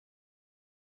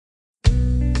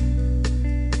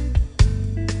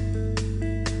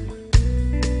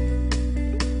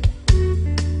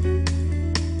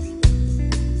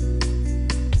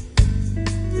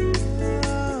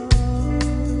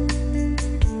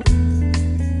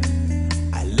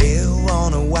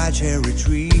white cherry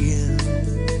tree.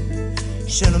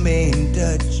 Shouldn't be in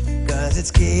touch, cause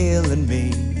it's killing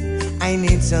me. I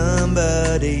need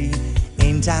somebody,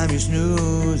 anytime you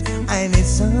snooze. I need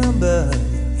somebody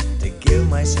to give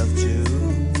myself to.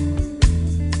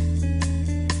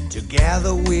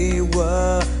 Together we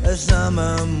were a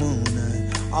summer moon.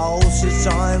 All this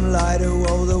time lighter,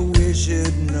 although we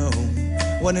should know.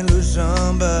 When you lose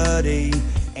somebody,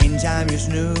 anytime you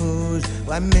snooze.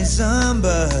 I miss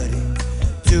somebody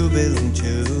to belong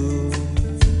to.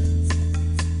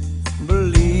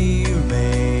 Believe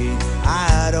me,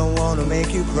 I don't wanna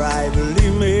make you cry.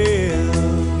 Believe me,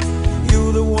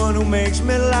 you're the one who makes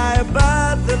me lie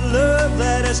about the love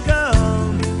that has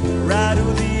come right to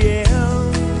the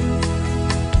end.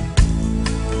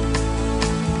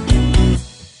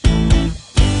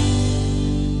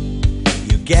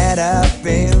 You get up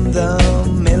in the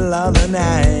middle of the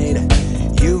night.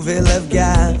 You feel I've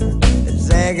got a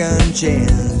second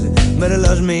chance, but it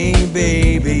loves me,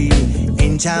 baby.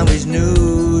 Anytime we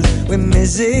snooze, we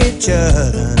miss each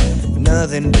other,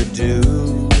 nothing to do.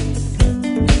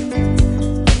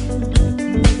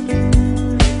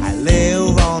 I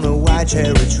live on a white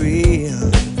cherry tree.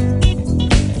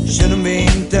 Shouldn't be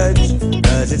in touch,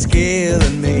 cause it's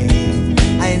killing me.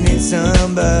 I need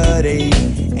somebody,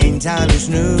 anytime you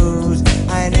snooze.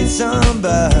 I need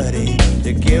somebody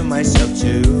to give myself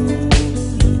to.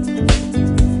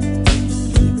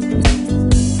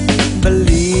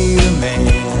 Believe me,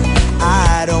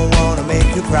 I don't wanna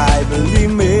make you cry.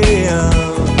 Believe me,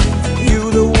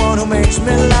 you're the one who makes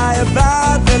me lie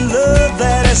about the love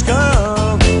that has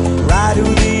come right to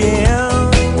the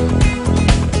end.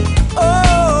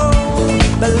 Oh,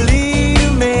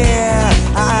 believe me,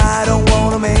 I don't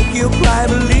wanna make you cry.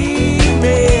 Believe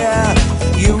me,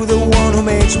 you're the one who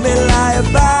makes me lie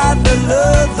about the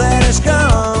love that has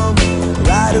come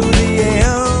right to the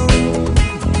end.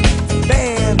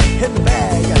 Bam, hit the bag.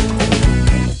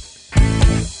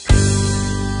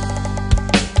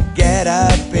 Get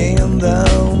up in the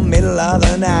middle of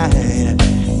the night.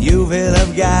 You feel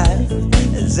I've got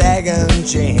a second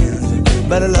chance,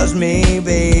 but it loves me,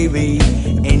 baby.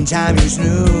 Anytime you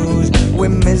snooze, we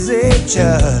miss each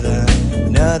other,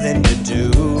 nothing to do.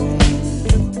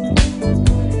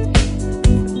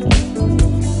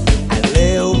 I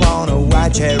live on a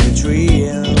white cherry tree.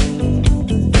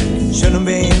 Shouldn't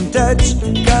be in touch,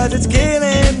 cause it's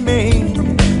killing me.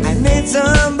 I need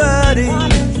somebody,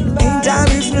 anytime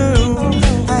you snooze.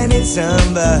 I need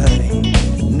somebody,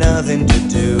 nothing to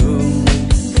do.